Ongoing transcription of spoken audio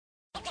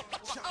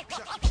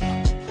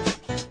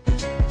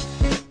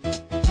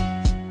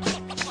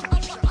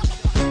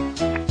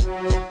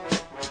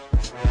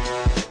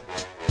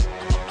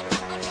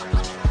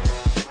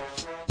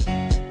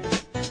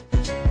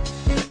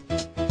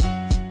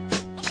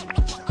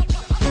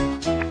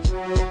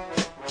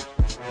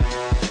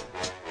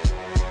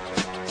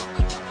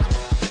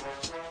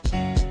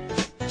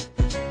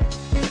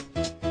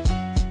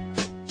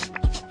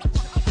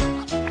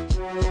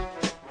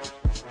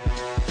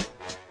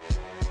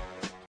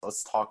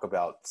let's talk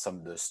about some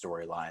of those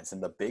storylines.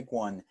 And the big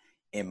one,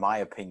 in my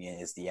opinion,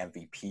 is the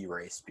MVP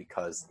race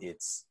because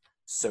it's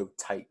so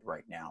tight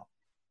right now.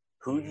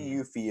 Who do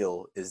you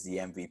feel is the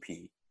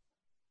MVP?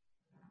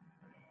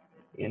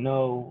 You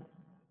know,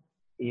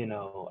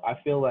 I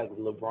feel like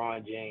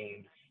LeBron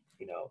James.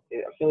 I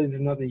feel like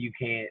there's nothing you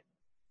can't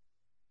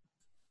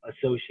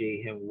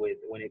associate him with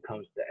when it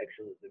comes to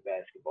excellence in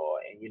basketball.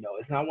 And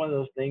it's not one of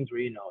those things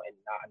where and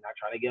not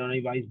trying to get on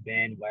anybody's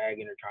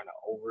bandwagon or trying to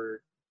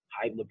over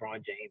hype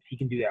LeBron James. He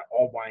can do that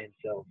all by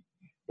himself.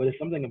 But it's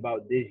something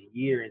about this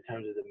year in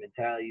terms of the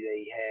mentality that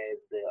he has,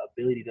 the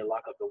ability to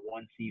lock up the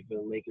one seed for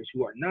the Lakers,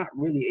 who are not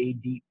really a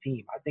deep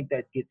team. I think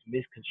that gets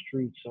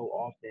misconstrued so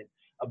often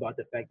about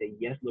the fact that,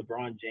 yes,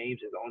 LeBron James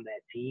is on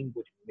that team,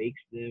 which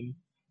makes them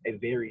a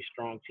very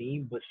strong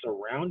team, but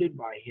surrounded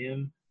by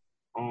him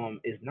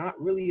is not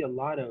really a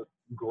lot of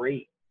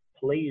great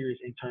players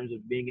in terms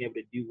of being able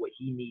to do what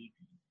he needs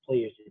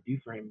players to do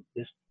for him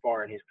this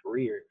far in his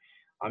career.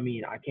 I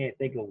mean, I can't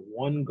think of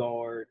one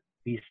guard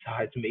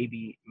besides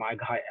maybe my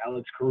guy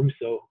Alex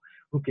Caruso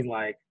who can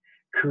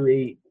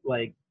create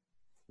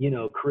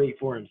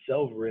for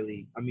himself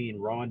really. I mean,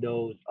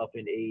 Rondo's up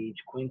in age.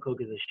 Quinn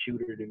Cook is a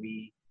shooter to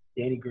me.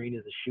 Danny Green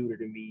is a shooter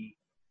to me.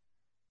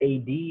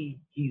 AD,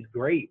 he's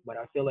great, but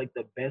I feel like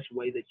the best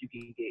way that you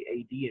can get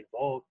AD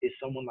involved is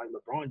someone like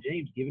LeBron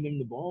James giving him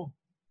the ball.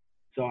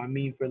 So, I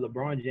mean, for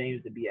LeBron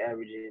James to be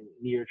averaging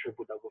near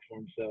triple-double for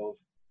himself,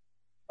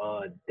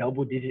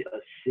 double-digit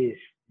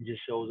assists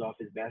just shows off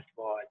his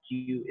basketball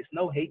IQ. It's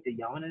no hate to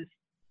Giannis,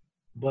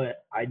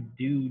 but I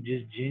do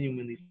just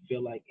genuinely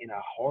feel like in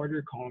a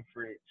harder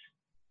conference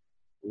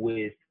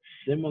with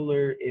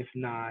similar, if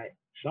not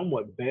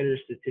somewhat better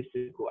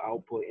statistical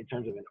output in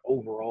terms of an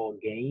overall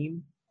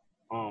game,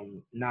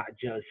 not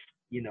just,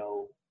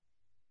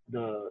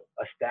 the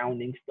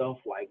astounding stuff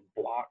like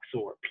blocks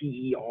or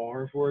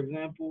PER, for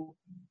example.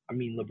 I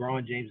mean,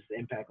 LeBron James'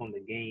 impact on the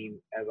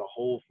game as a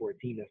whole for a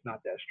team that's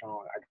not that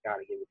strong, I got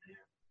to give it to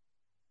him.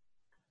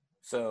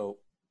 So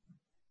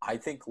I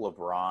think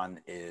LeBron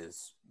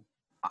is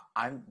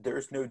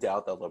there's no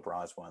doubt that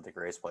LeBron is one of the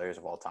greatest players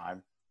of all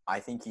time.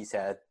 I think he's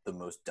had the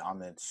most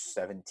dominant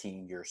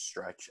 17-year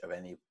stretch of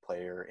any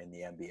player in the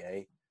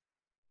NBA.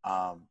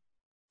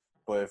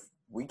 But if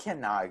we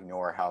cannot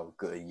ignore how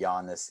good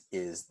Giannis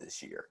is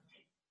this year.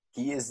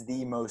 He is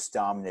the most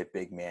dominant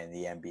big man in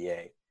the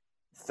NBA.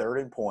 Third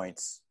in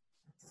points,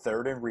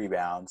 third in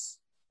rebounds.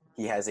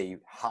 He has a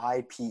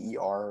high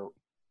PER.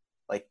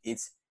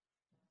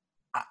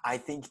 I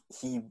think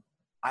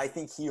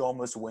he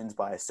almost wins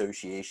by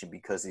association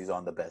because he's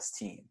on the best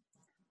team.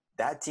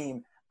 That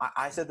team,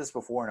 I said this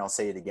before and I'll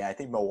say it again. I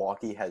think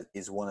Milwaukee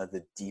is one of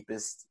the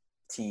deepest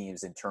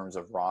teams in terms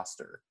of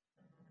roster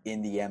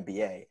in the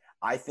NBA.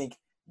 I think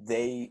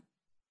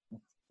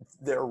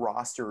their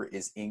roster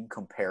is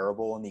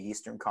incomparable in the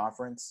Eastern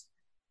Conference.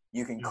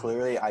 You can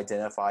clearly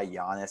identify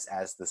Giannis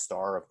as the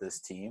star of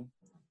this team,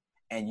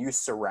 and you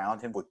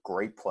surround him with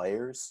great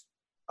players.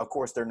 Of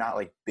course, they're not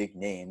like big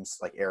names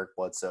like Eric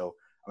Bledsoe.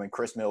 I mean,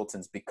 Chris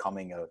Middleton's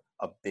becoming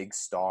a big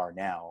star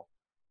now,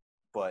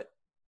 but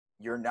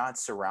you're not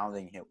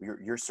surrounding him.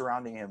 You're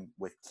surrounding him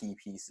with key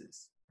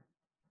pieces,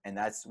 and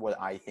that's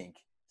what I think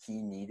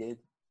he needed,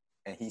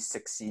 and he's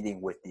succeeding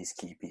with these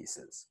key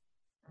pieces.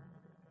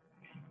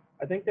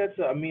 I think that's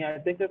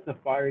a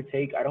fire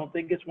take. I don't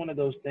think it's one of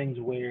those things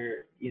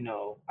where,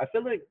 I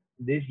feel like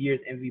this year's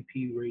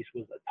MVP race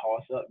was a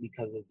toss up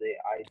because of the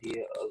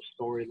idea of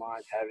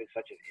storylines having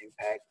such an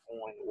impact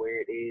on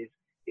where it is.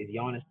 Is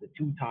Giannis the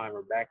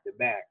two-timer back to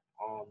back?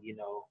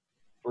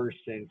 First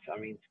since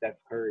Steph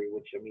Curry,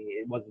 which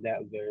it wasn't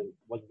that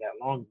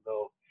long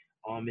ago.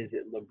 Is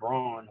it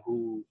LeBron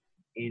who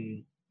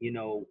in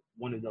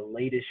one of the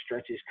latest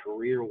stretches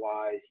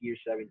career-wise, year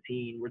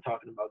 17, we're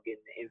talking about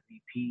getting the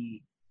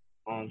MVP.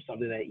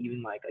 Something that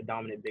even like a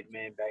dominant big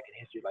man back in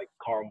history like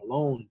Karl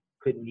Malone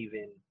couldn't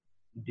even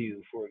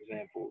do, for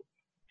example.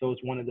 So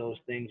it's one of those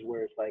things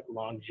where it's like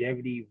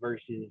longevity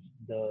versus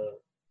the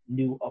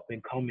new up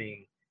and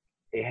coming.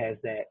 It has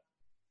that,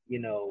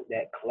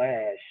 that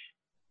clash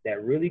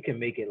that really can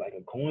make it like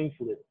a coin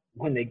flip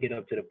when they get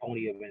up to the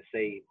podium and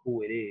say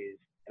who it is.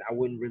 And I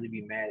wouldn't really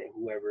be mad at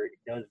whoever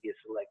does get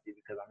selected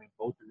because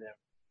both of them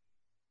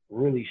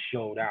really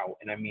showed out.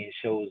 And it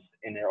shows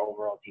in their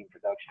overall team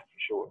production for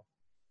sure.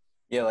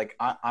 Yeah,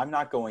 I'm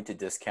not going to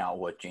discount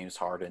what James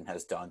Harden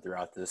has done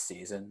throughout this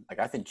season.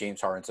 I think James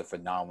Harden's a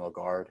phenomenal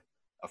guard,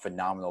 a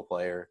phenomenal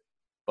player.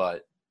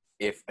 But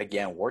if,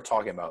 again, we're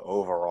talking about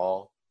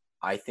overall,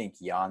 I think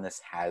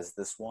Giannis has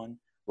this one.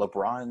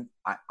 LeBron,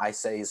 I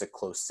say, is a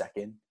close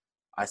second.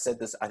 I said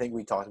this, I think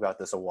we talked about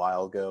this a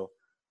while ago.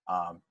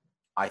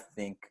 I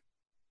think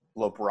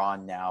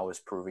LeBron now is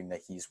proving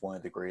that he's one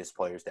of the greatest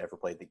players to ever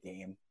play the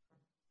game.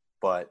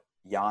 But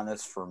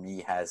Giannis, for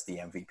me, has the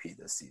MVP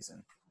this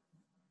season.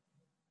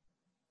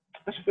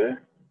 That's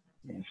fair.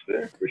 That's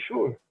fair for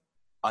sure.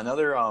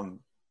 Another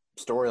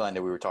storyline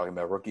that we were talking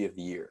about, Rookie of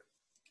the Year.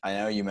 I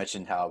know you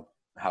mentioned how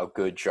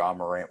good Ja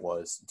Morant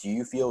was. Do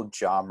you feel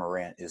Ja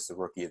Morant is the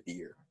Rookie of the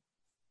Year?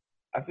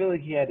 I feel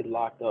like he had it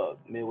locked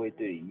up midway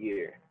through the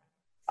year.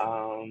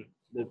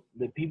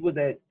 The people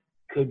that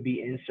could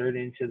be inserted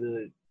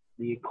into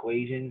the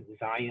equation,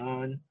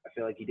 Zion, I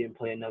feel like he didn't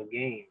play enough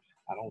games.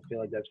 I don't feel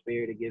like that's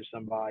fair to give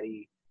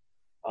somebody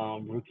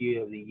rookie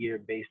of the year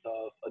based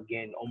off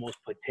again almost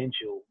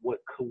potential.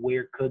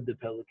 Where could the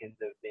Pelicans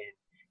have been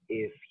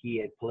if he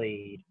had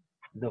played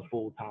the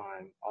full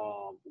time?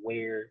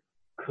 Where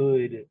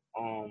could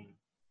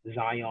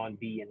Zion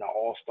be in the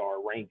All Star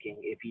ranking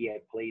if he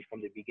had played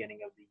from the beginning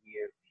of the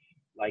year?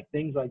 Like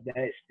things like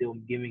that, still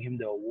giving him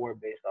the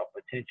award based off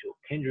potential.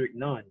 Kendrick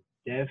Nunn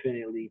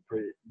definitely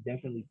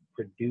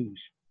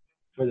produced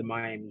for the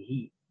Miami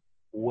Heat.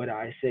 Would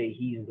I say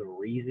he's the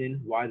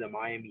reason why the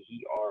Miami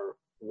Heat are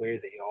where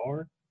they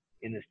are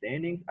in the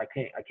standings? I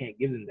can't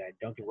give them that.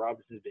 Duncan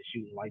Robinson's been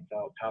shooting lights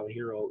out. Tyler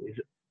Hero is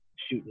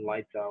shooting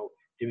lights out.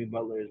 Jimmy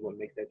Butler is what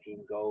makes that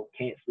team go.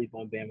 Can't sleep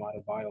on Bam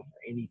Adebayo for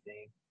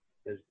anything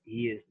because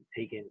he is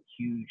taking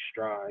huge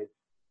strides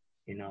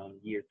in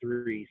year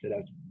three, so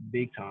that's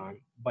big time.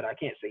 But I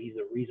can't say he's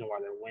the reason why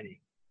they're winning.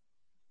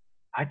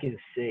 I can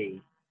say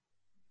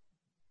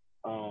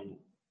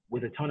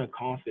with a ton of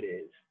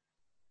confidence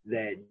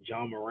that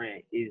John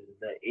Morant is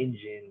the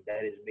engine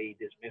that has made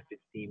this Memphis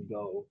team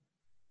go.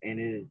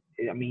 And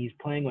I mean, he's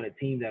playing on a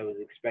team that was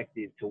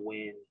expected to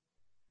win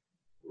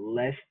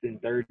less than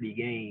 30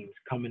 games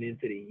coming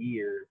into the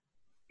year,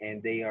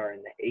 and they are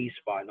in the A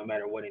spot no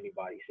matter what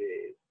anybody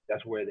says.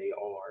 That's where they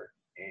are.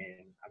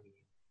 And I mean,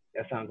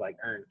 that sounds like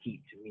earned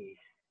keep to me.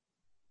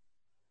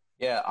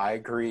 Yeah, I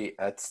agree.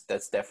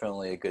 That's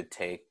definitely a good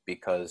take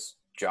because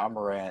John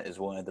Morant is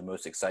one of the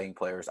most exciting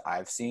players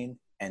I've seen.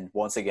 And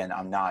once again,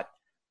 I'm not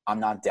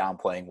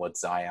downplaying what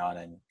Zion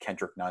and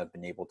Kendrick Nunn have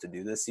been able to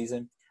do this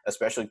season,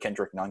 especially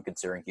Kendrick Nunn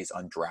considering he's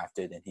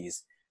undrafted and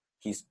he's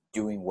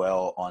doing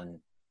well on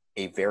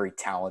a very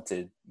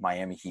talented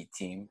Miami Heat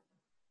team.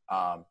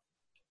 Um,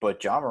 but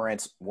John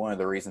Morant's one of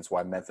the reasons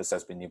why Memphis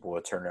has been able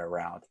to turn it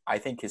around. I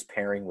think his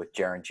pairing with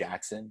Jaren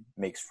Jackson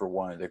makes for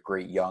one of the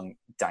great young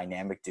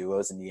dynamic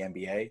duos in the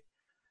NBA.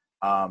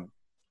 Um,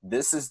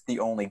 this is the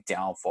only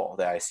downfall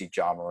that I see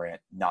John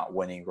Morant not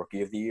winning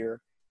Rookie of the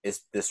Year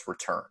is this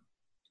return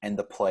and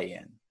the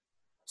play-in.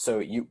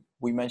 So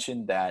we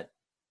mentioned that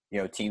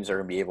teams are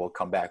going to be able to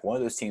come back. One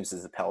of those teams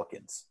is the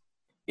Pelicans.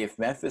 If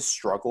Memphis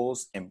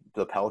struggles and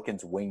the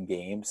Pelicans win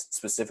games,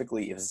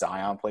 specifically if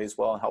Zion plays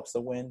well and helps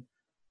them win,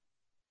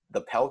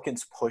 the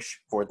Pelicans' push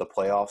for the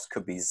playoffs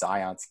could be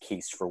Zion's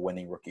case for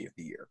winning Rookie of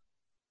the Year.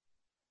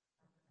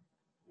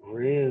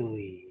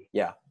 Really?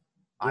 Yeah,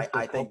 Just a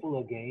I think couple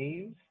of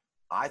games?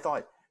 I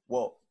thought.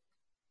 Well,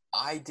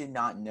 I did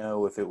not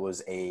know if it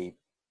was a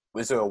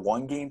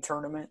 1 game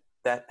tournament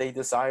that they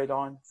decided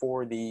on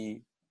for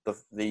the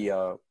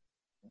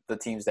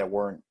teams that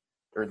weren't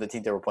or the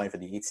teams that were playing for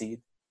the 8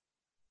 seed.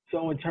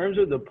 So in terms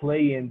of the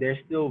play-in, they're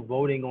still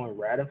voting on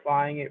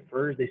ratifying it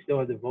first. They still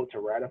have to vote to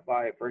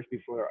ratify it first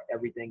before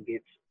everything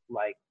gets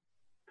like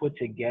put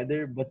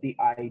together. But the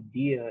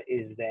idea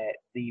is that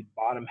the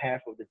bottom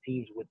half of the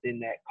teams within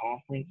that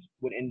conference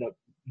would end up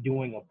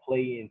doing a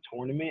play-in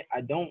tournament. I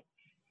don't.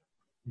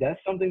 That's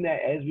something that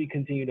as we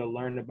continue to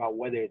learn about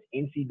whether it's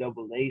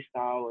NCAA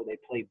style or they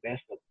play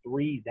best of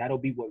three, that'll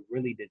be what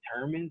really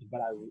determines.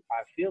 But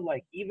I feel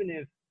like even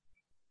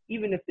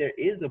if there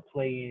is a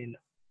play in,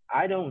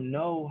 I don't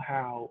know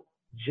how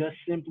just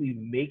simply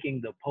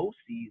making the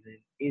postseason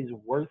is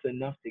worth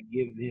enough to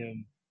give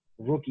him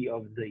rookie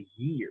of the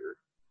year.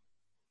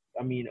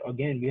 I mean,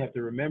 again, we have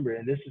to remember,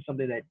 and this is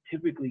something that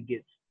typically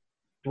gets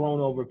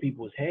thrown over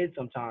people's heads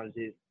sometimes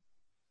is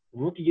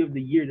rookie of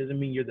the year doesn't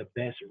mean you're the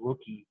best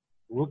rookie.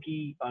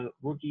 Rookie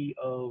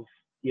of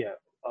yeah,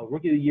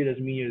 rookie of the year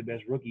doesn't mean you're the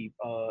best rookie.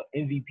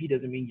 MVP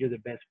doesn't mean you're the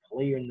best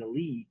player in the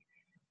league.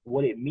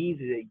 What it means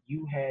is that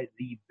you had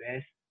the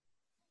best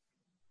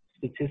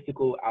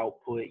statistical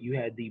output. You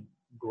had the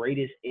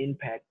greatest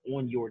impact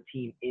on your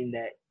team in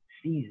that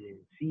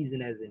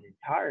season as an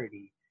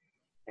entirety.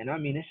 And I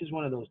mean, it's just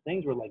one of those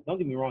things where, like, don't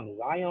get me wrong,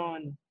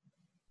 Zion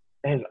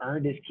has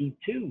earned his keep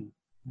too.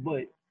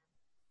 But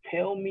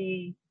tell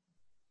me,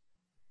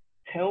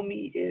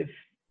 if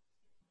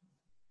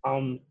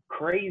I'm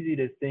crazy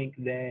to think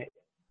that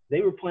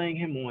they were playing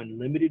him on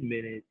limited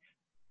minutes.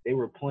 They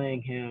were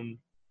playing him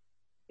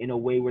in a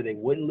way where they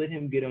wouldn't let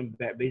him get on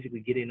back, basically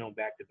get in on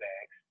back to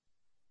backs.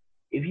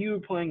 If you were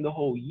playing the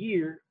whole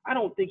year, I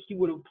don't think he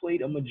would have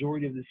played a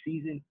majority of the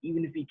season,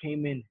 even if he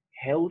came in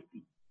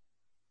healthy,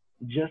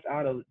 just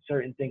out of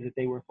certain things that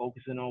they were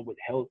focusing on with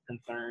health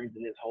concerns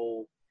and this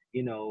whole,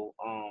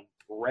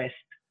 rest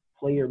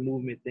player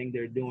movement thing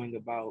they're doing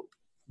about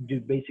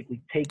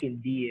basically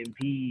taking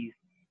DMPs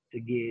to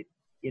get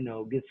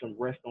some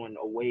rest on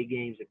away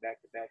games and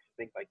back to backs and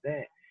things like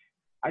that.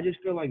 I just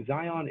feel like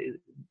Zion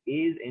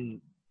is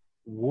and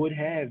would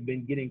have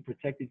been getting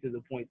protected to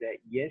the point that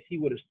yes, he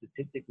would have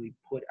statistically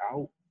put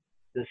out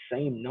the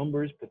same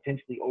numbers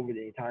potentially over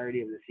the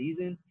entirety of the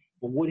season,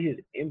 but would his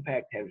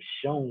impact have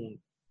shown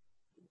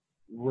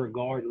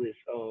regardless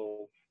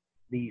of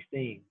these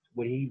things?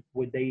 Would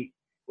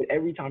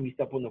every time he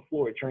stepped on the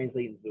floor it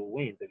translate into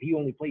wins? If he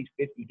only plays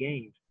 50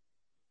 games,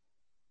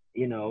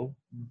 You know,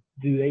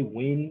 do they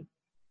win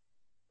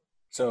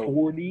So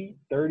 40,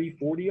 30,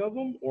 40 of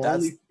them, or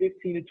that's only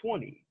 15 to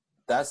 20?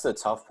 that's the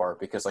tough part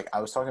because like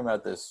I was talking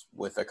about this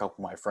with a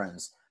couple of my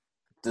friends.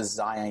 Does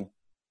Zion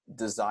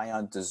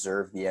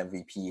deserve the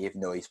MVP even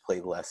though he's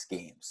played less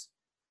games?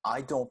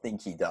 I don't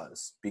think he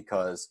does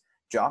because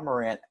John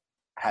Morant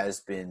has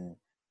been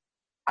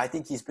I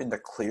think he's been the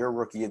clear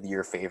rookie of the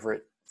year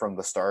favorite from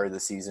the start of the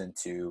season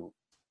to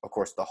of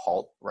course the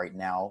halt right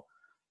now.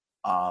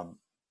 Um,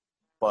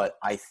 but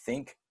I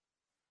think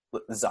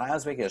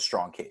Zion's making a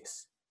strong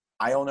case.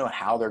 I don't know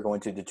how they're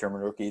going to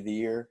determine rookie of the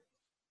year.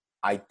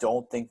 I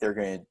don't think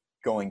they're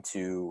going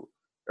to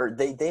or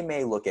they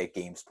may look at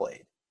games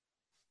played,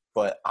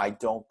 but I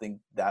don't think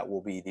that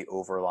will be the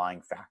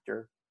overlying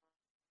factor.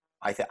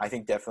 I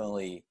think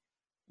definitely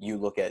you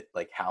look at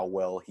like how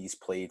well he's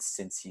played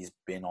since he's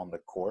been on the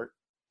court,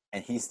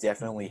 and he's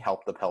definitely Mm-hmm.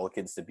 helped the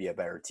Pelicans to be a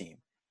better team.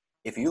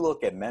 If you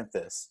look at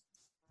Memphis,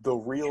 True.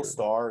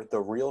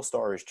 the real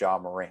star is Ja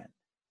Morant.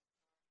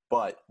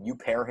 But you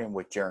pair him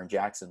with Jaren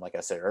Jackson, like I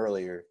said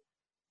earlier,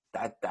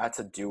 that's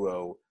a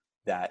duo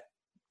that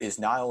is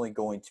not only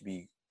going to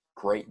be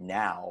great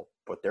now,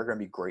 but they're going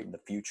to be great in the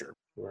future.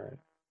 Right.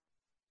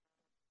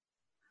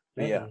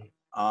 But yeah, Definitely.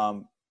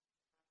 um,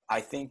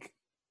 I think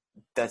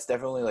that's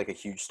definitely like a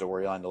huge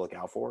storyline to look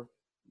out for.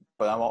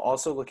 But I'm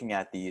also looking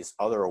at these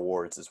other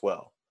awards as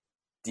well.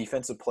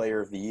 Defensive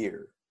Player of the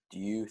Year. Do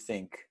you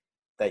think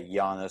that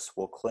Giannis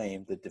will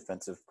claim the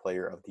Defensive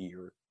Player of the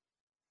Year?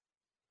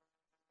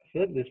 I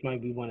feel like this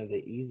might be one of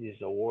the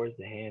easiest awards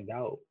to hand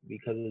out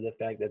because of the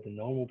fact that the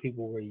normal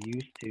people we're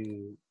used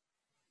to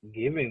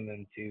giving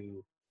them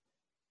to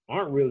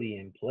aren't really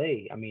in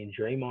play. I mean,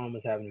 Draymond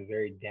was having a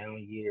very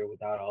down year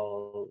without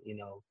all,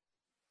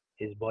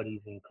 his buddies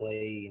and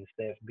Clay and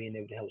Steph being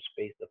able to help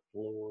space the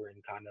floor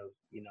and kind of,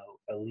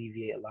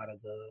 alleviate a lot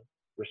of the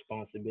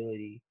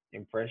responsibility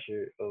and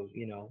pressure of,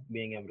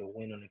 being able to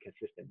win on a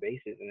consistent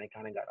basis. And they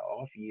kind of got an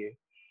off year.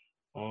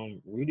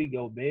 Rudy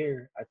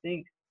Gobert, I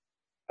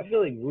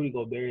feel like Rudy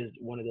Gobert is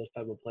one of those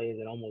type of players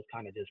that almost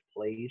kind of just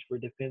plays for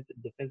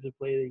defensive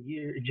player of the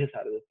year, just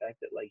out of the fact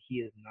that like he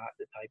is not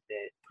the type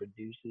that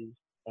produces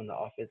on the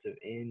offensive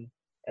end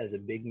as a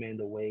big man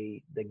the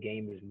way the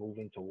game is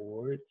moving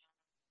towards.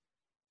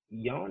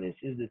 Giannis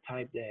is the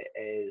type that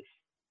as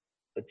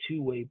a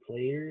two-way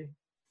player,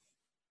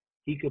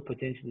 he could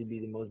potentially be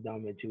the most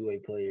dominant two-way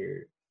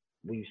player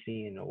we've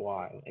seen in a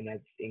while, and that's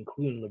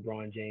including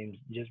LeBron James,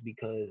 just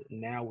because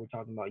now we're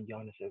talking about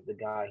Giannis as the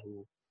guy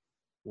who,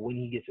 when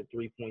he gets a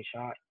three-point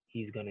shot,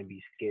 he's gonna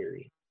be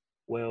scary.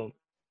 Well,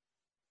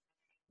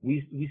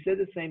 we said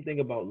the same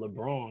thing about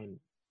LeBron,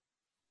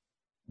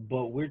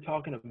 but we're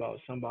talking about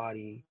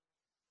somebody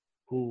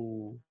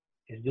who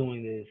is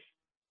doing this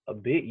a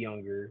bit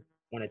younger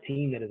on a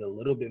team that is a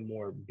little bit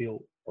more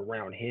built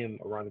around him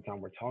around the time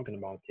we're talking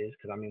about this.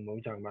 Because I mean, when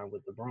we're talking about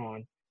with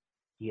LeBron,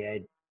 he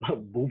had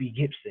Booby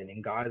Gibson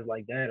and guys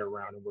like that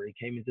around him where he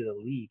came into the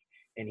league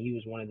and he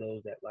was one of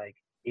those that like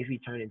if he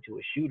turned into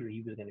a shooter,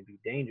 he was going to be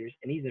dangerous.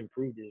 And he's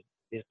improved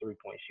his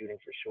 3-point shooting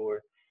for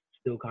sure.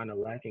 Still kind of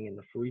lacking in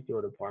the free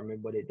throw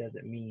department, but it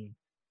doesn't mean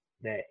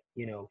that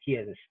he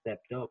hasn't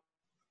stepped up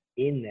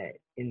in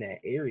that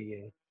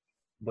area.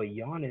 But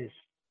Giannis,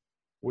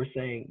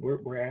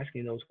 we're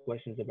asking those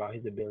questions about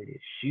his ability to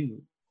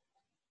shoot,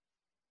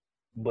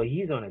 but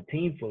he's on a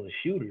team full of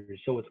shooters,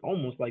 so it's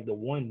almost like the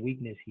one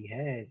weakness he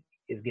has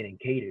is getting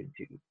catered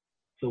to.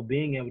 So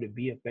being able to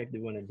be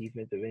effective on a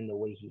defensive end the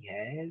way he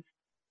has,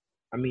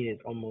 I mean, it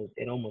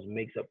almost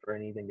makes up for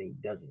anything that he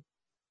doesn't.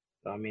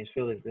 So I mean, I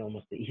feel like it's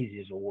almost the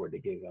easiest award to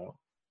give out.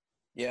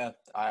 Yeah,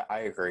 I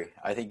agree.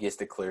 I think he's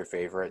the clear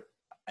favorite.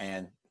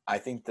 And I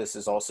think this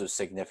is also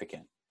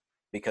significant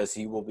because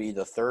he will be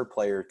the third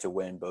player to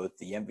win both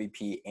the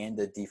MVP and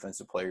the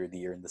Defensive Player of the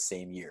Year in the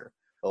same year.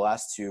 The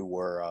last two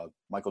were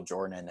Michael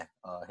Jordan and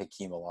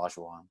Hakeem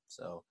Olajuwon.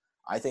 So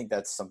I think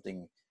that's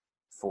something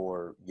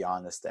for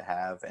Giannis to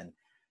have. And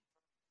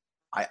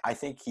I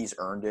think he's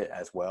earned it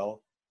as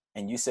well.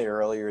 And you said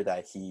earlier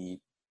that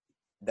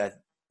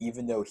that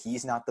even though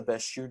he's not the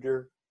best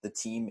shooter, the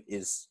team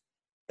is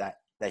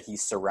that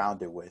he's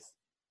surrounded with,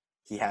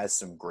 he has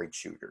some great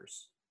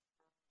shooters.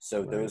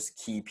 So Right. those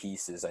key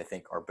pieces I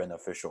think are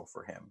beneficial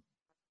for him.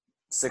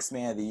 Sixth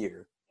man of the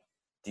year.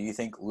 Do you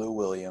think Lou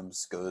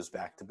Williams goes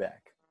back to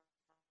back?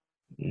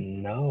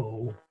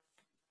 No,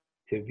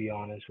 to be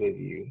honest with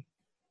you,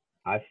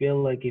 I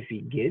feel like if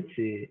he gets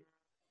it,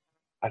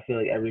 I feel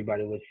like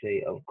everybody would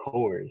say, of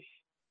course.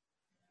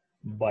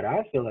 But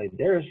I feel like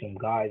there are some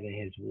guys in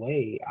his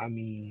way. I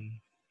mean,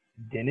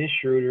 Dennis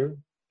Schroeder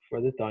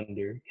for the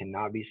Thunder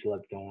cannot be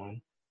slept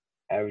on,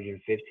 averaging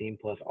 15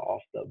 plus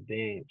off the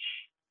bench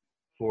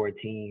for a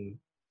team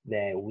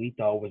that we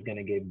thought was going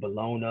to get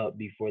blown up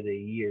before the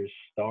year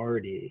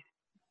started.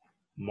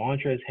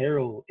 Montrezl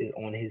Harrell is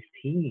on his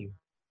team.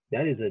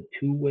 That is a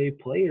two-way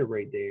player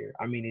right there.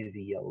 I mean, is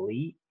he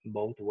elite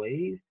both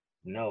ways?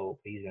 No,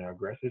 he's an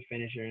aggressive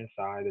finisher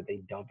inside that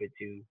they dump it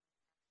to,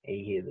 and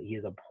he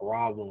has a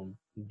problem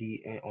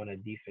on a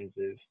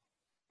defensive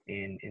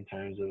in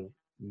terms of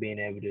being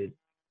able to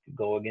to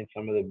go against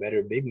some of the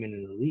better big men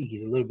in the league.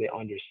 He's a little bit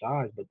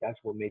undersized, but that's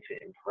what makes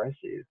it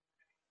impressive.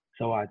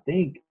 So I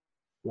think,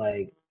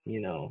 like,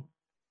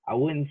 I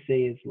wouldn't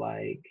say it's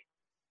like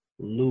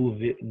Lou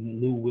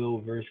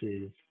Will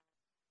versus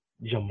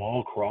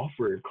Jamal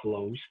Crawford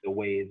close the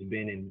way it's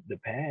been in the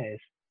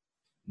past.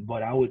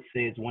 But I would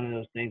say it's one of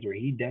those things where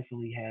he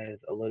definitely has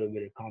a little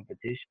bit of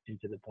competition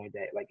to the point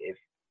that, like,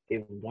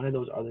 if one of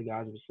those other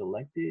guys was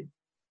selected,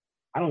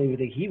 I don't even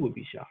think he would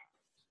be shocked,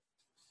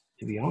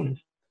 to be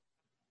honest.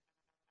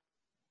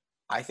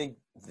 I think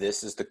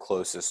this is the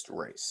closest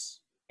race,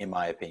 in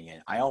my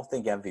opinion. I don't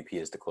think MVP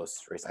is the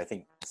closest race. I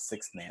think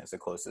sixth man is the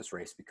closest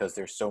race because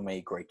there's so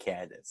many great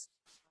candidates.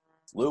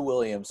 Lou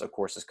Williams, of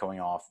course, is coming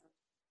off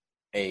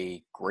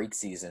a great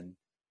season.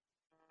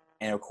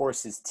 And, of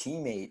course, his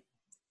teammate,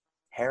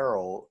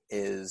 Harrell,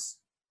 is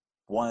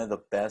one of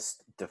the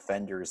best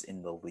defenders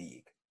in the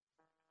league.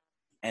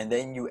 And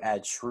then you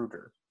add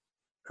Schroeder,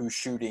 who's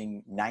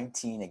shooting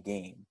 19 a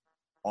game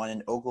on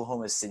an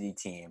Oklahoma City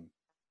team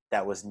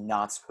that was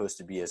not supposed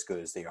to be as good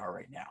as they are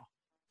right now.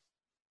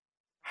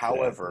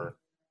 However,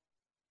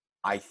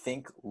 I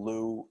think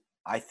Lou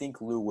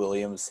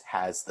Williams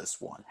has this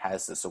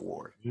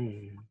award.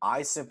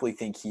 I simply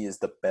think he is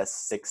the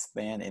best sixth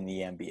man in the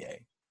NBA.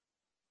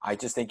 I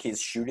just think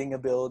his shooting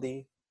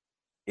ability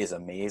is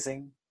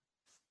amazing.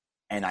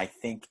 And I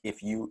think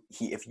if you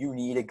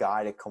need a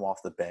guy to come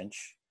off the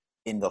bench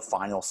in the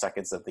final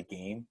seconds of the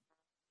game,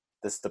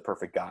 this is the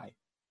perfect guy.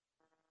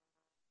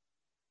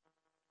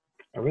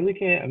 I really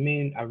can't. I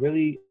mean,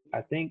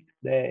 I think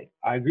that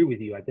I agree with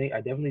you. I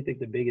definitely think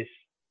the biggest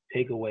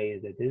takeaway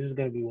is that this is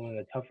going to be one of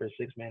the tougher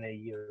six-man a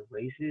year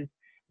races.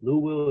 Lou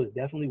Will is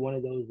definitely one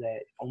of those that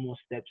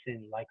almost steps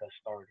in like a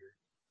starter.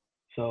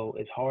 So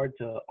it's hard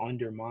to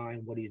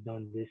undermine what he's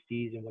done this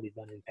season, what he's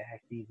done in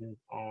past seasons.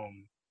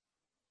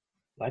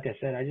 Like I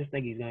said, I just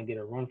think he's going to get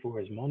a run for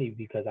his money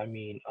because, I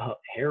mean,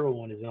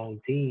 Harrell on his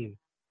own team,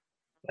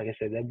 like I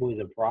said, that boy's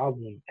a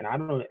problem.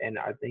 And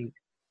I think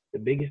the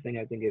biggest thing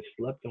I think is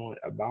slept on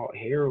about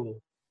Harrell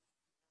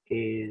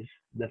is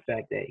the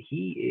fact that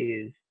he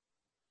is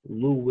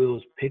Lou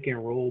Will's pick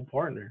and roll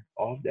partner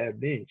off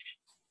that bench.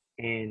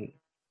 And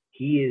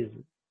he is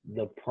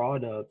the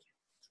product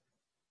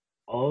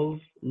of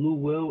Lou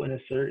Will in a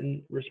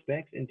certain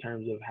respect in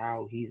terms of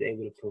how he's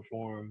able to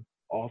perform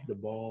off the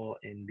ball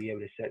and be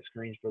able to set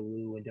screens for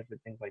Lou and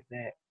different things like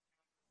that.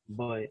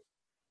 But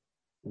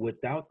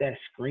without that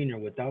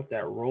screener, without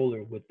that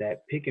roller, with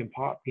that pick and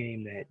pop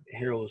game that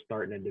Harrell is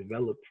starting to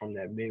develop from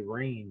that mid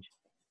range,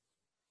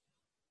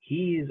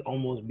 he is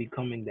almost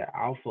becoming the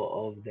alpha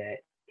of that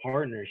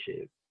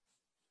partnership.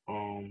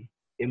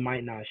 It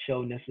might not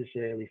show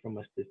necessarily from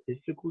a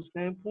statistical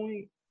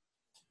standpoint,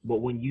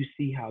 but when you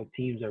see how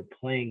teams are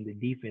playing the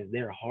defense,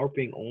 they're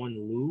harping on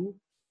Lou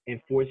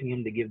and forcing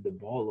him to give the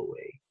ball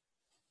away.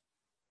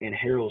 And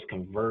Harrell's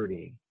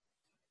converting.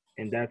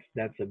 And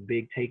that's a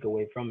big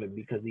takeaway from it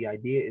because the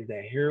idea is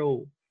that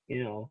Harrell,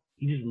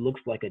 he just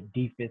looks like a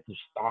defensive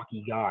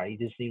stocky guy.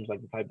 He just seems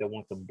like the type that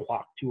wants to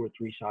block 2 or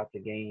 3 shots a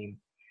game,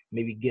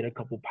 maybe get a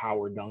couple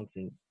power dunks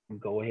and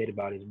go ahead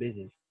about his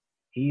business.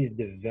 He's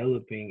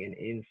developing an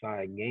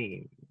inside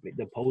game.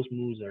 The post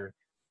moves are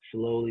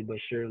slowly but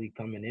surely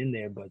coming in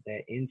there, but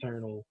that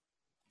internal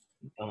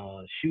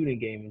shooting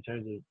game in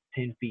terms of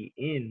 10 feet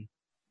in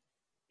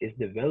is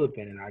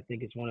developing. And I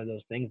think it's one of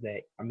those things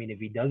that, I mean, if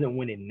he doesn't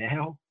win it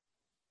now,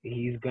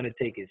 he's going to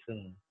take it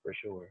soon for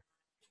sure.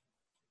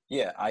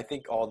 Yeah, I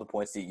think all the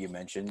points that you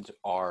mentioned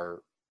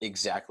are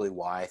exactly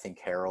why I think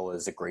Harrell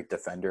is a great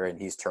defender and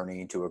he's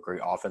turning into a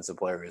great offensive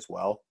player as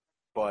well.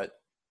 But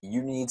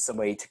you need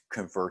somebody to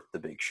convert the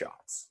big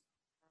shots.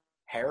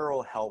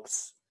 Harrell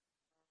helps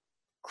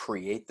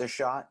create the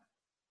shot,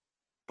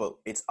 but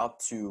it's up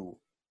to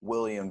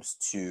Williams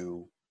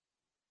to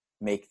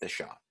make the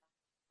shot.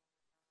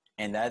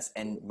 And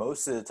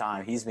most of the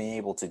time he's been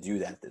able to do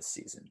that this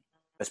season,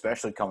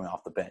 especially coming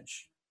off the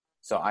bench.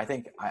 So I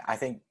think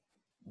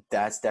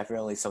that's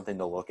definitely something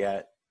to look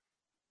at.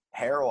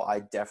 Harrell, I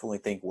definitely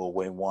think will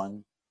win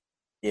one.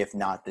 If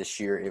not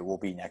this year, it will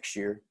be next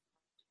year.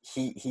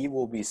 He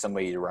will be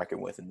somebody to reckon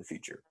with in the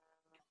future.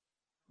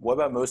 What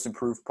about most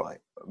improved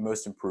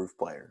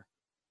player?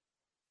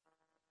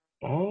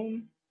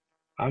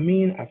 I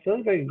mean, I feel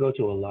like I could go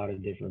to a lot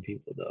of different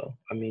people though.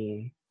 I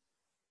mean,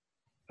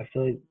 I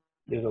feel like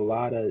there's a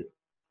lot of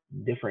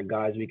different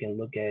guys we can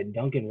look at.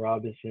 Duncan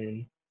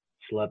Robinson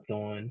slept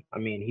on. I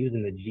mean, he was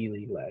in the G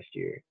League last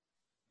year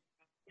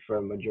for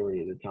a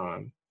majority of the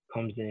time.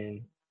 Comes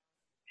in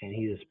and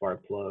he's a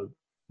spark plug,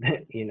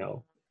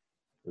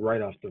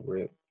 right off the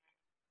rip.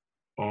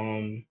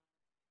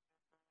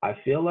 I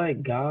feel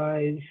like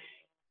guys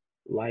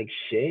like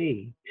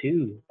Shai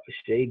too.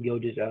 Shai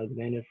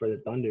Gilgeous-Alexander for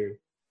the Thunder.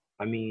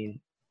 I mean,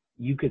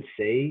 you could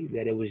say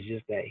that it was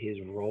just that his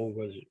role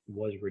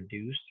was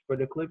reduced for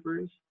the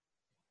Clippers,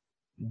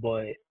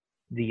 but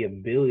the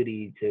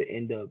ability to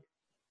end up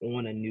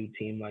on a new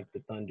team like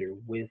the Thunder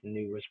with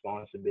new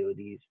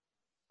responsibilities,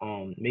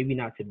 maybe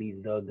not to be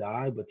the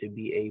guy, but to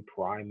be a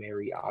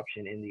primary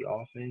option in the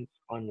offense,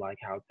 unlike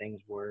how things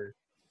were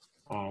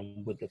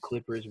with the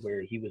Clippers,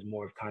 where he was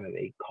more of kind of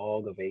a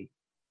cog of a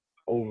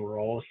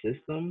overall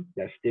system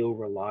that still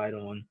relied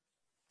on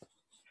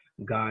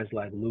guys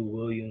like Lou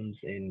Williams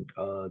and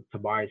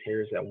Tobias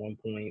Harris at one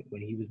point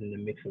when he was in the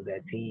mix of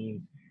that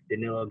team,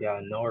 Danilo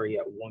Gallinari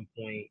at one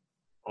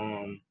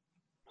point,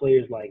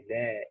 players like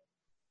that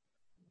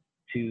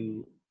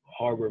to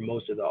harbor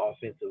most of the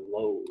offensive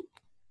load.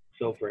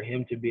 So for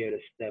him to be able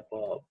to step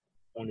up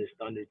on this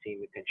Thunder team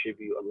and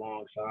contribute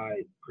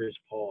alongside Chris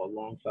Paul,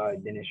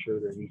 alongside Dennis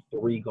Schroeder, in these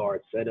three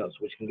guard setups,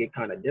 which can get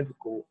kind of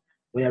difficult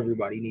when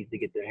everybody needs to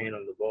get their hand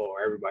on the ball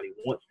or everybody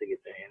wants to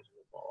get their hands on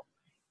the ball.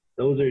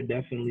 Those are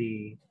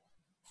definitely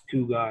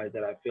two guys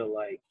that I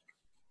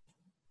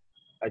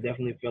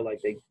definitely feel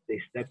like they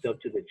stepped up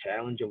to the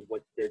challenge of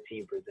what their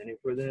team presented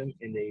for them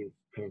and they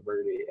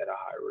converted at a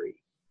high rate.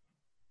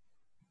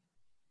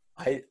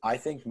 I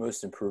think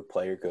most improved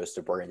player goes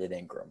to Brandon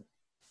Ingram.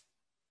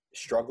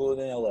 Struggled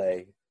in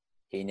LA.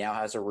 He now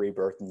has a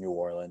rebirth in New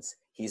Orleans.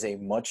 He's a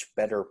much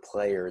better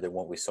player than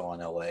what we saw in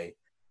LA.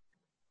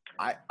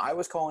 I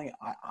was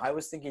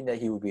thinking that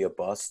he would be a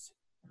bust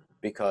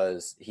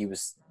because he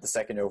was the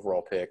second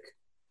overall pick.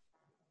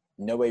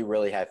 Nobody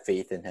really had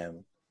faith in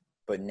him.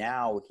 But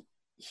now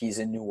he's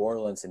in New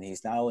Orleans and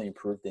he's not only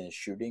improved in his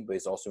shooting, but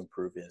he's also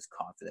improved in his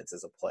confidence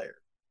as a player.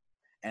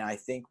 And I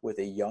think with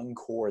a young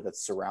core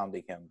that's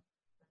surrounding him,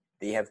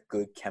 they have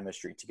good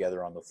chemistry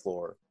together on the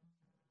floor.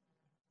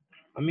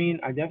 I mean,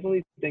 I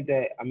definitely think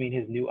that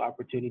his new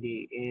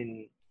opportunity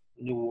in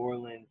New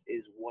Orleans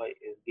is what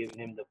is giving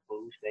him the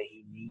boost that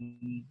he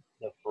needs,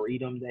 the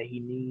freedom that he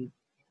needs.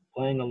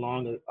 Playing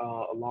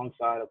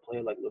alongside a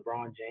player like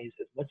LeBron James,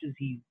 as much as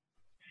he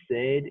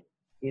said,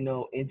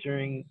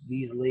 entering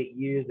these late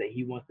years that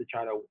he wants to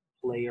try to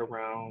play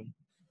around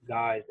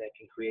guys that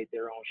can create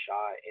their own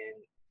shot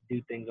and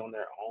do things on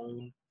their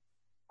own.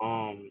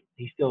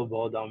 He's still a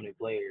ball dominant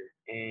player,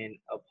 and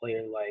a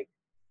player like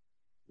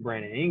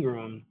Brandon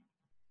Ingram,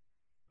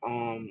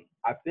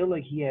 I feel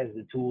like he has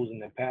the tools in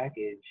the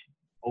package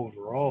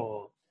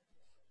overall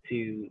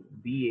to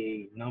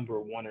be a number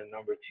one or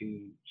number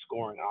two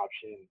scoring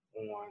option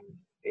on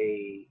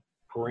a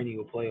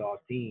perennial playoff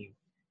team.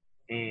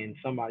 And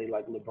somebody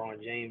like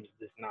LeBron James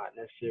does not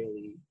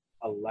necessarily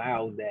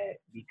allow that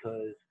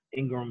because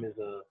Ingram is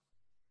a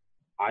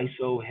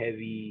ISO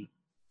heavy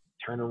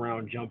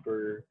turnaround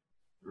jumper,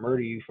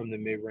 murder you from the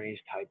mid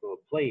range type of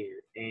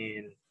player.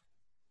 And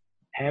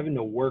having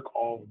to work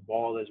off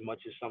ball as much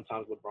as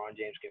sometimes LeBron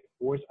James can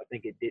force, I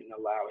think it didn't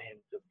allow him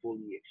to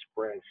fully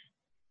express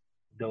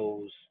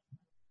those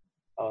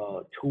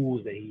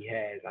tools that he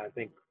has. I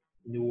think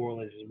New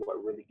Orleans is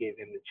what really gave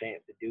him the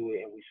chance to do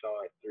it, and we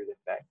saw it through the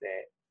fact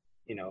that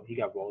he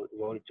got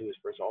voted to his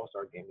first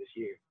All-Star game this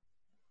year.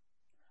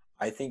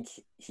 I think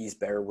he's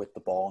better with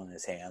the ball in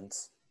his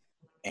hands,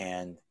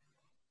 and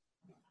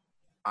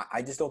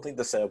I just don't think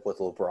the setup with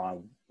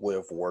LeBron would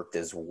have worked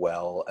as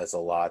well as a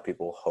lot of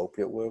people hoped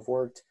it would have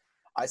worked.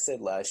 I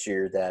said last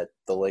year that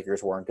the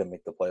Lakers weren't going to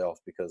make the playoffs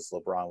because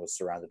LeBron was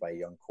surrounded by a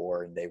young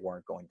core and they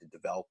weren't going to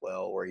develop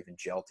well or even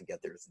gel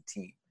together as a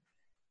team.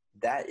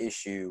 That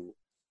issue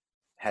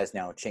has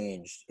now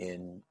changed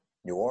in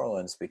New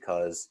Orleans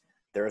because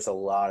there's a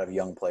lot of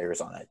young players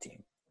on that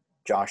team.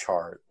 Josh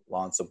Hart,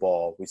 Lonzo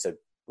Ball,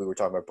 we were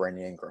talking about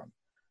Brandon Ingram,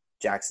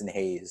 Jackson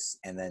Hayes,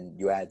 and then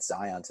you add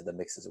Zion to the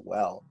mix as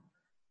well.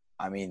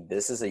 I mean,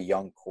 this is a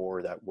young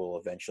core that will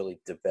eventually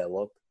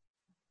develop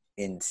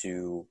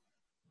into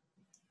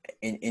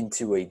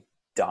a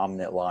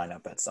dominant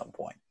lineup at some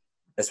point,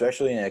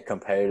 especially in a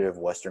competitive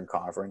Western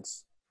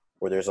Conference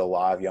where there's a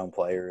lot of young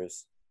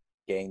players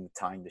getting the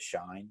time to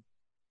shine.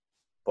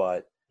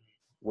 But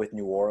with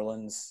New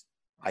Orleans,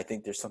 I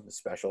think there's something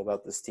special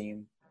about this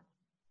team.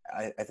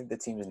 I think the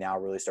team is now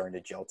really starting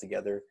to gel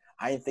together.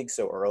 I didn't think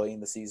so early in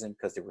the season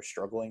because they were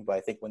struggling, but I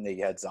think when they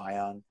had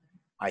Zion,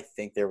 I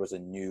think there was a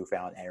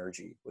newfound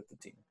energy with the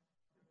team.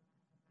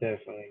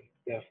 Definitely.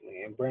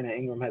 And Brandon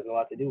Ingram has a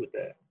lot to do with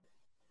that.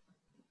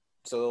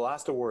 So the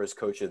last award is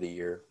Coach of the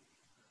Year.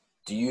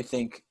 Do you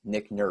think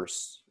Nick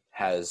Nurse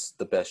has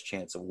the best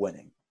chance of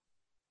winning?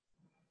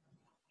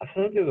 I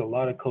feel like there's a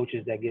lot of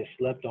coaches that get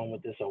slept on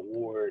with this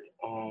award.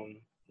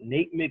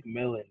 Nate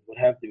McMillan would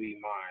have to be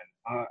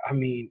mine. I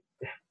mean,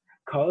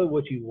 call it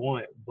what you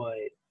want,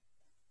 but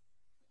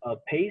a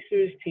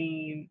Pacers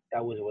team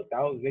that was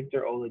without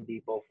Victor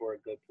Oladipo for a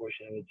good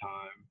portion of the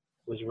time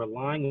was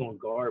relying on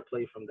guard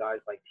play from guys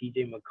like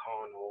T.J.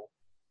 McConnell,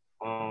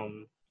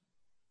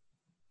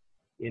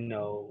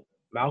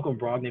 Malcolm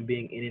Brogdon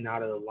being in and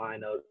out of the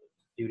lineup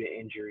due to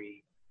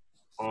injury.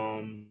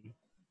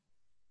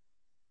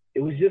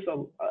 It was just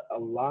a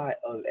lot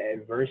of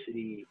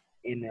adversity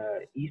in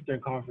the Eastern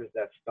Conference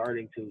that's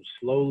starting to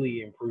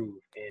slowly improve.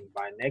 And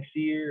by next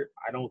year,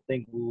 I don't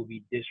think we will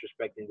be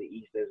disrespecting the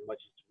East as much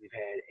as we've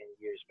had in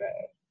years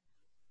past.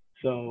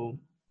 So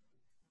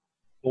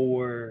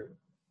for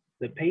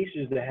the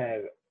Pacers to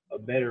have a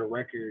better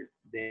record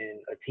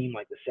than a team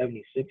like the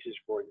 76ers,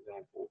 for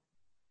example,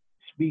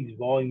 speaks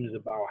volumes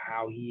about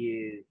how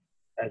he is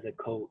as a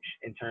coach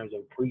in terms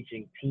of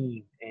preaching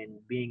team and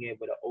being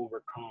able to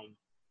overcome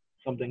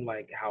something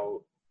like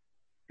how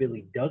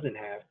Philly doesn't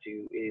have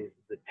to is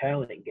the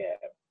talent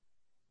gap.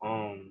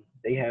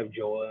 They have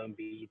Joel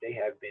Embiid, they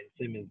have Ben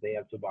Simmons, they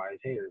have Tobias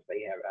Harris,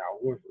 they have Al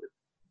Horford.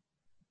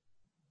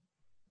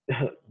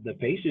 The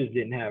Pacers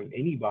didn't have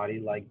anybody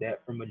like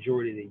that for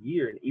majority of the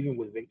year, and even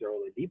with Victor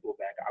Oladipo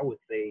back, I would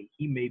say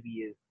he maybe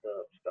is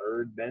the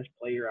third best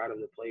player out of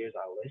the players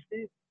I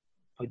listed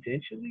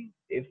potentially.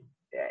 If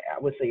I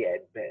would say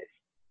at best.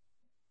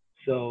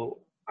 So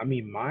I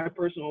mean, my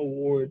personal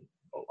award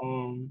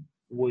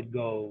would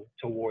go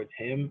towards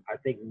him. I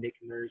think Nick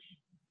Nurse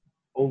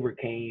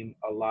overcame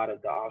a lot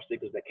of the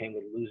obstacles that came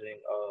with losing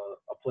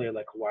a player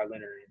like Kawhi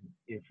Leonard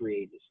in free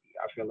agency.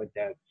 I feel like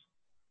that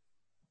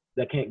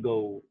can't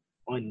go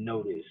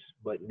unnoticed.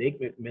 But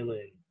Nick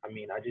McMillan, I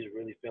mean, I just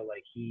really feel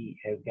like he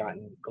has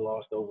gotten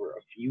glossed over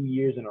a few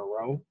years in a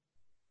row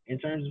in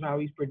terms of how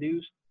he's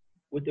produced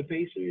with the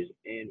Pacers.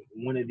 And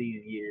one of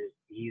these years,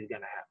 he's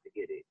gonna have to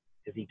get it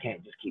because he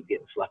can't just keep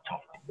getting slept on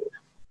like this.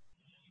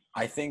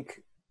 I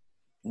think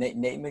Nate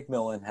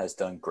McMillan has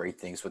done great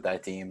things with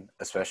that team,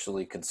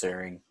 especially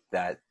considering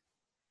that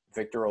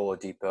Victor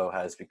Oladipo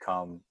has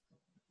become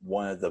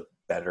one of the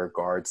better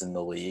guards in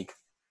the league.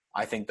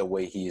 I think the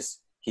way he's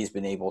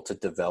been able to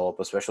develop,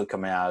 especially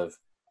coming out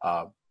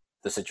of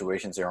the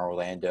situations in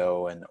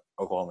Orlando and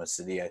Oklahoma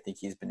City, I think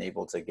he's been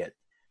able to get.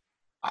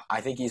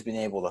 I think he's been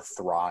able to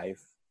thrive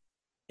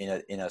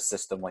in a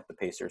system like the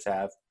Pacers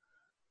have.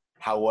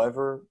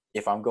 However,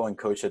 if I'm going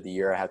Coach of the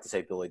Year, I have to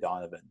say Billy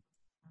Donovan.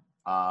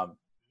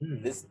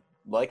 This,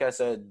 like I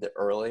said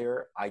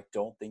earlier, I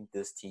don't think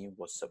this team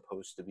was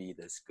supposed to be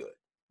this good.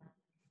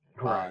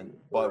 Right.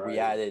 But we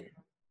added,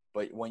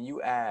 but when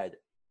you add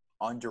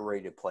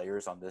underrated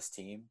players on this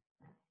team,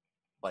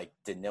 like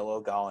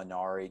Danilo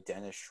Gallinari,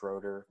 Dennis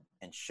Schroeder,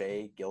 and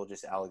Shea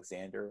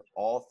Gilgeous-Alexander,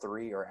 all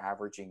three are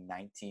averaging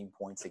 19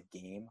 points a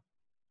game.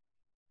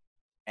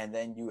 And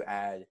then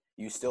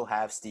you still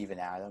have Steven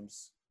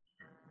Adams,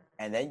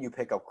 and then you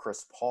pick up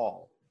Chris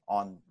Paul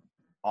on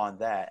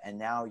that, and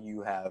now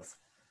you have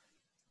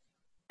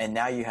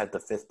the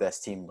fifth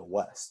best team in the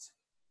West.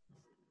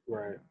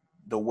 Right.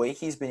 The way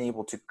he's been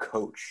able to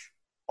coach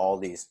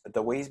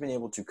the way he's been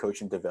able to coach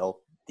and develop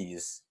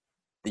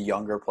the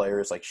younger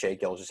players like Shea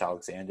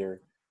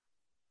Gilgeous-Alexander,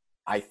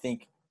 I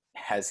think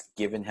has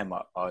given him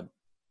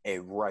a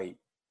right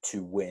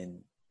to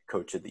win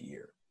Coach of the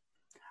Year.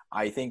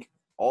 I think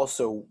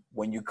also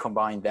when you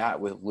combine that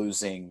with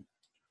losing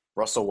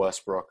Russell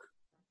Westbrook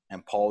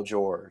and Paul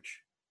George,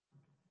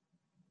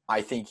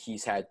 I think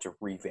he's had to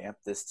revamp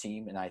this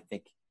team, and I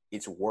think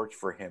it's worked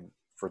for him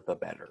for the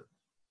better.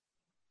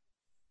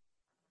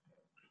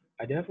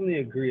 I definitely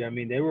agree. I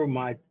mean, they were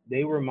my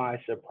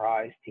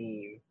surprise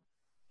team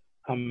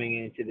coming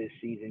into this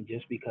season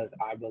just because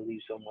I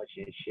believe so much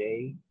in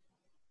Shea.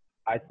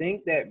 I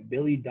think that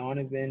Billy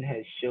Donovan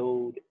has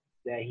showed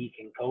that he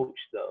can coach,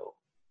 though.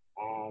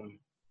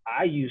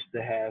 I used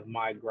to have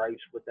my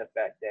gripes with the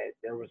fact that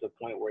there was a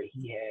point where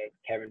he had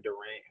Kevin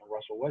Durant and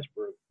Russell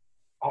Westbrook.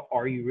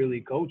 Are you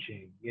really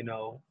coaching?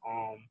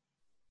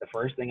 The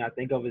first thing I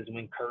think of is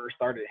when Kerr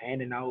started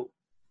handing out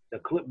the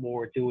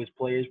clipboard to his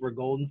players for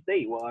Golden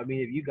State. Well, I mean,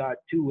 if you got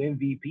two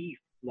MVPs,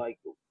 like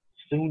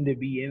soon to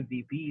be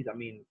MVPs, I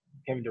mean,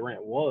 Kevin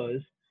Durant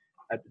was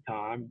at the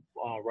time,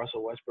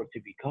 Russell Westbrook to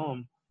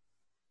become.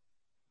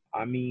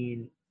 I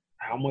mean,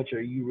 how much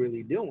are you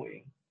really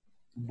doing?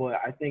 But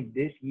I think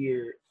this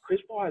year,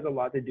 Chris Paul has a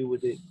lot to do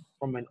with it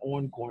from an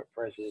on-court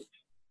presence.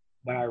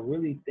 But I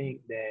really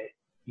think that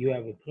you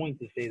have a point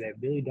to say that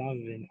Billy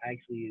Donovan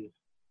actually is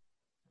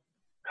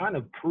kind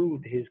of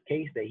proved his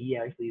case that he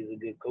actually is a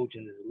good coach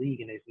in this league,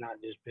 and it's not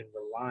just been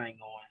relying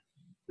on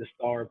the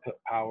star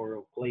power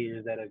of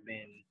players that have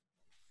been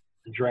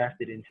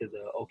drafted into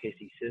the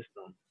OKC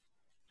system.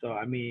 So,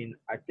 I mean,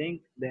 I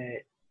think that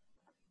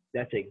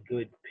that's a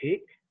good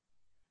pick,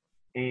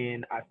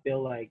 and I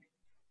feel like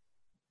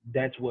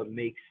that's what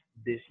makes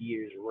this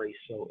year's race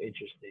so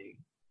interesting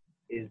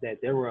is that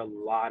there were a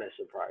lot of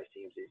surprise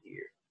teams this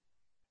year.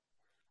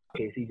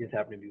 KC just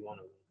happened to be one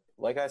of them.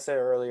 Like I said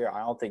earlier, I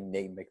don't think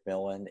Nate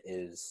McMillan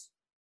is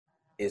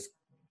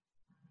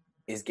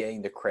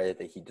getting the credit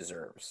that he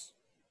deserves.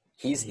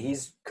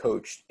 He's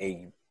coached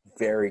a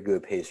very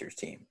good Pacers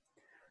team.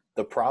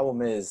 The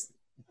problem is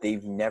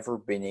they've never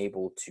been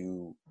able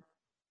to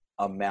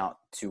amount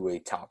to a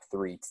top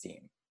 3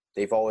 team.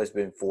 They've always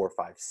been 4,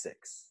 5,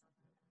 6.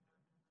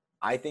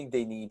 I think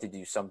they need to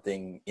do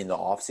something in the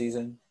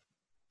offseason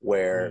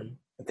where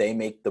they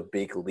make the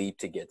big leap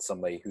to get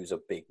somebody who's a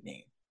big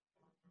name.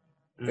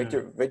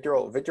 Victor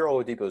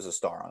Oladipo is a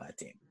star on that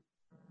team.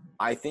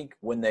 I think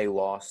when they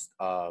lost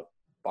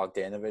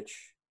Bogdanovich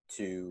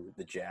to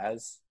the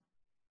Jazz,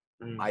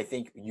 I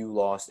think you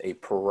lost a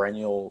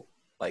perennial,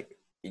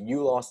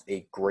 you lost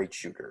a great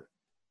shooter.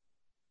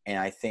 And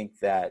I think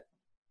that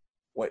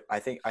when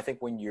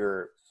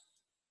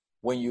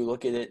you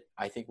look at it,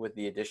 I think with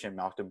the addition of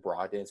Malcolm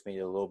Brogdon, it's made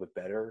it a little bit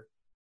better.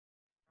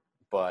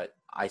 But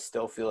I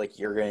still feel like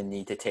you're going to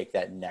need to take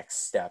that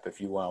next step if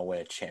you want to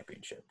win a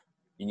championship.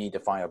 You need to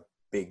find a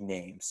big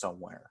name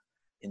somewhere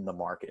in the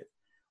market,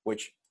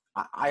 which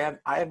I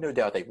have no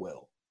doubt they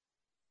will.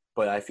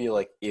 But I feel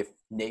like if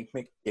Nate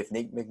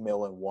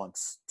McMillan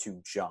wants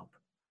to jump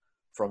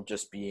from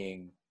just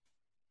being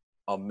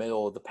a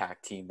middle of the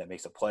pack team that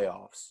makes the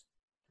playoffs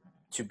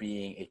to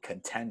being a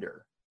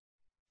contender,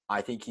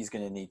 I think he's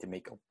going to need to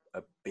make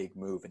a big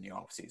move in the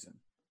offseason.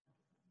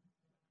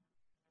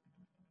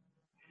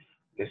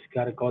 Guess you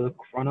got to call the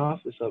front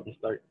office up and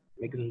start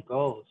making some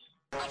calls.